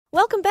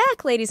Welcome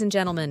back, ladies and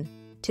gentlemen.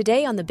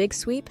 Today on The Big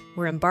Sweep,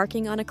 we're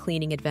embarking on a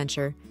cleaning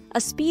adventure,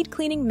 a speed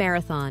cleaning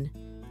marathon.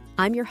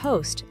 I'm your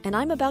host, and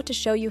I'm about to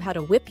show you how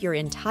to whip your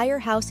entire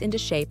house into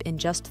shape in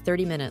just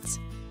 30 minutes.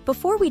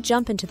 Before we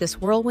jump into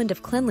this whirlwind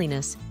of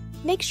cleanliness,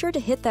 make sure to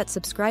hit that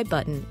subscribe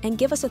button and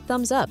give us a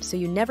thumbs up so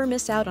you never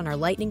miss out on our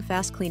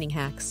lightning-fast cleaning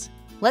hacks.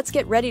 Let's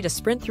get ready to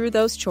sprint through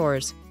those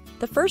chores.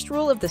 The first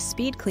rule of the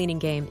speed cleaning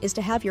game is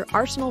to have your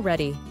arsenal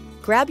ready.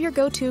 Grab your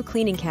go-to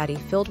cleaning caddy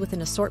filled with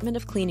an assortment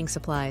of cleaning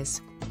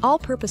supplies: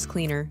 all-purpose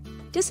cleaner,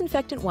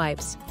 disinfectant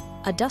wipes,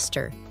 a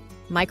duster,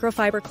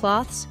 microfiber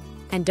cloths,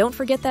 and don't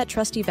forget that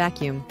trusty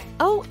vacuum.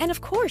 Oh, and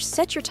of course,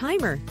 set your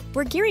timer.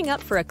 We're gearing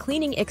up for a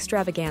cleaning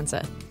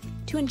extravaganza.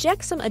 To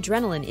inject some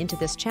adrenaline into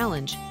this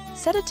challenge,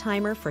 set a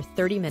timer for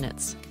 30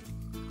 minutes.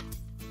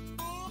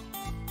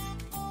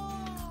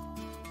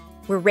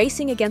 We're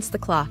racing against the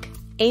clock,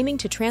 aiming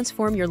to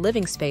transform your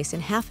living space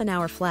in half an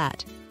hour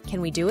flat. Can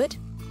we do it?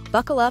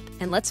 Buckle up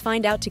and let's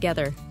find out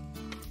together.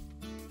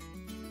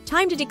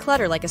 Time to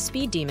declutter like a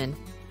speed demon.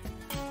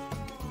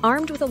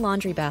 Armed with a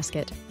laundry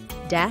basket,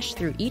 dash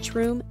through each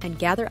room and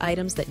gather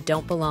items that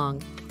don't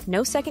belong.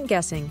 No second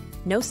guessing,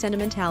 no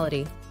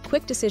sentimentality.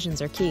 Quick decisions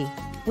are key.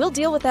 We'll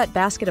deal with that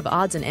basket of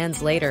odds and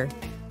ends later.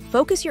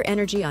 Focus your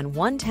energy on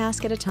one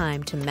task at a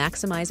time to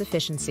maximize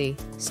efficiency.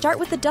 Start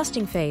with the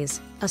dusting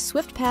phase, a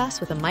swift pass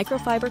with a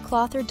microfiber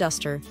cloth or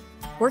duster,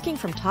 working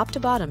from top to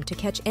bottom to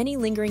catch any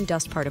lingering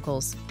dust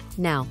particles.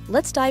 Now,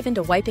 let's dive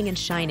into wiping and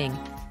shining.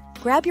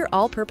 Grab your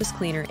all-purpose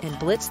cleaner and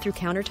blitz through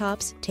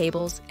countertops,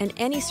 tables, and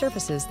any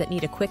surfaces that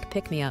need a quick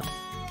pick-me-up.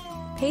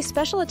 Pay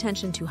special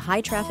attention to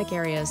high-traffic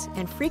areas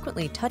and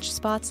frequently touch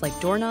spots like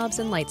doorknobs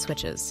and light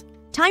switches.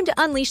 Time to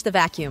unleash the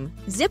vacuum.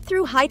 Zip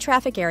through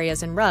high-traffic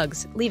areas and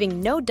rugs, leaving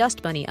no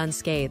dust bunny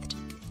unscathed.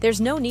 There's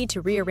no need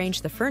to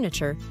rearrange the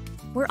furniture.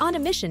 We're on a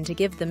mission to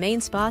give the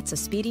main spots a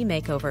speedy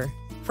makeover.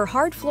 For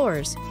hard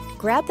floors,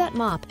 grab that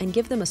mop and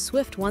give them a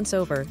swift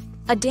once-over.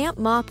 A damp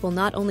mop will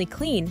not only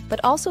clean, but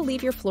also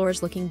leave your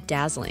floors looking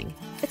dazzling.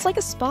 It's like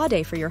a spa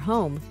day for your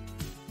home.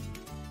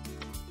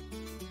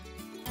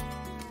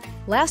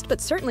 Last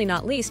but certainly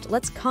not least,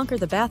 let's conquer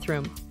the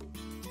bathroom.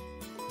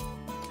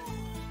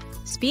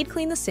 Speed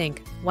clean the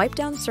sink, wipe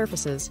down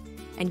surfaces,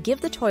 and give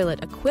the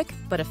toilet a quick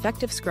but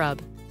effective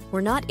scrub.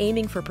 We're not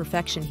aiming for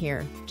perfection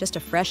here, just a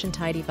fresh and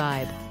tidy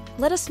vibe.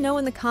 Let us know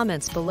in the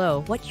comments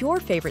below what your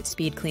favorite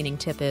speed cleaning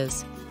tip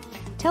is.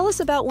 Tell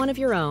us about one of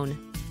your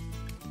own.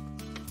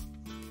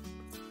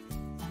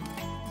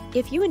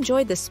 If you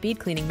enjoyed this speed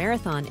cleaning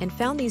marathon and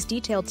found these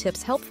detailed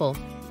tips helpful,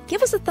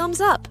 give us a thumbs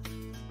up.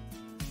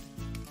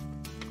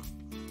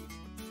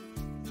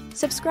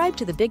 Subscribe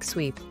to The Big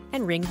Sweep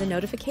and ring the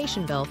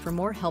notification bell for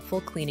more helpful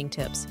cleaning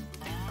tips.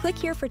 Click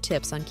here for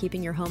tips on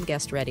keeping your home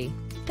guest ready.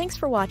 Thanks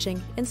for watching,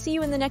 and see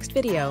you in the next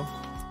video.